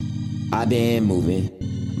I been moving.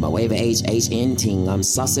 My wave of HHN ting. I'm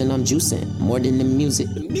saucing, I'm juicing. More than the music.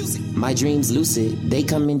 My dreams lucid, they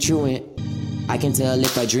coming truant. I can tell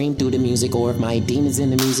if I dream through the music or if my demons in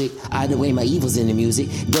the music. Either way, my evil's in the music.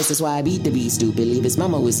 Guess that's why I beat the beat stupid. Leave his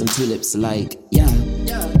mama with some tulips like, yeah.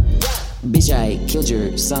 Bitch, I killed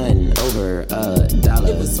your son over $1.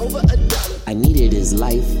 It was over $1. I needed his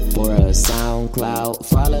life for a SoundCloud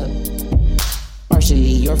follow. Partially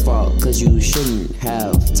your fault, cause you shouldn't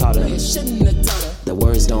have taught her. The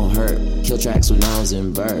words don't hurt, kill tracks with nouns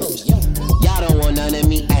and verbs. Y'all don't want none of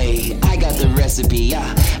me, ayy. I got the recipe,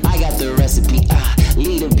 yeah. I got the recipe,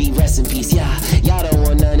 lead a beat, rest in peace, yeah. Y'all don't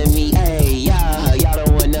want none of me, ayy, yeah. Y'all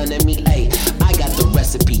don't want none of me, ayy. I got the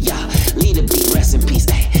recipe, yeah. Lead a beat, rest in peace,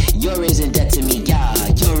 ayy. Your ears in debt to me, yeah.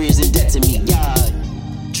 Your ears in debt to me, yeah.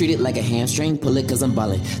 Treat it like a hamstring, pull it cause I'm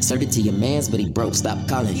ballin'. Served it to your mans, but he broke, stop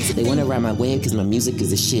calling. They wanna ride my wave cause my music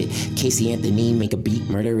is a shit. Casey Anthony, make a beat,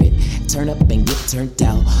 murder it. Turn up and get turned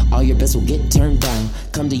out. All your best will get turned down.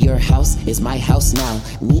 Come to your house, it's my house now.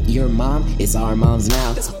 Meet your mom, it's our moms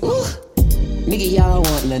now. Ooh. Nigga, y'all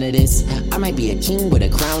want none of this. I might be a king with a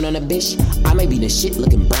crown on a bitch. I might be the shit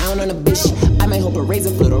looking brown on a bitch. I might hope a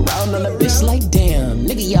razor float around on a bitch. Like damn,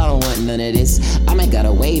 nigga, y'all want none of this. I might got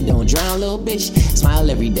a wave, don't drown, little bitch.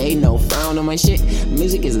 Smile every day, no frown on my shit.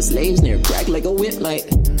 Music is a slave snare, crack like a whip. Like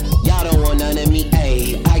y'all don't want none of me,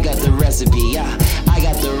 ayy. I got the recipe, yeah. I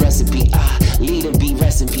got the recipe, lead a beat,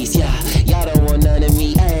 rest in peace, yeah. Y'all don't want none of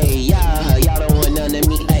me, ayy, yeah. Y'all don't want none of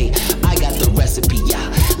me, ayy. I got the recipe, yeah.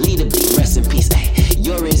 Lead a beat, rest in peace, ayy.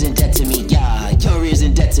 Your ears in debt to me, yeah. Your ears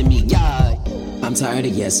in debt to me, yeah. I'm tired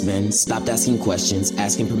of yes men. Stopped asking questions,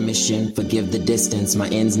 asking permission. Forgive the distance. My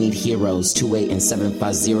ends need heroes. 28 and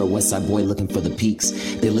 750 Westside boy looking for the peaks.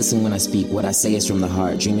 They listen when I speak. What I say is from the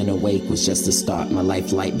heart. Dreaming awake was just the start. My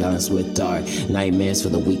life light balanced with dark. Nightmares for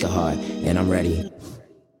the weak of heart. And I'm ready.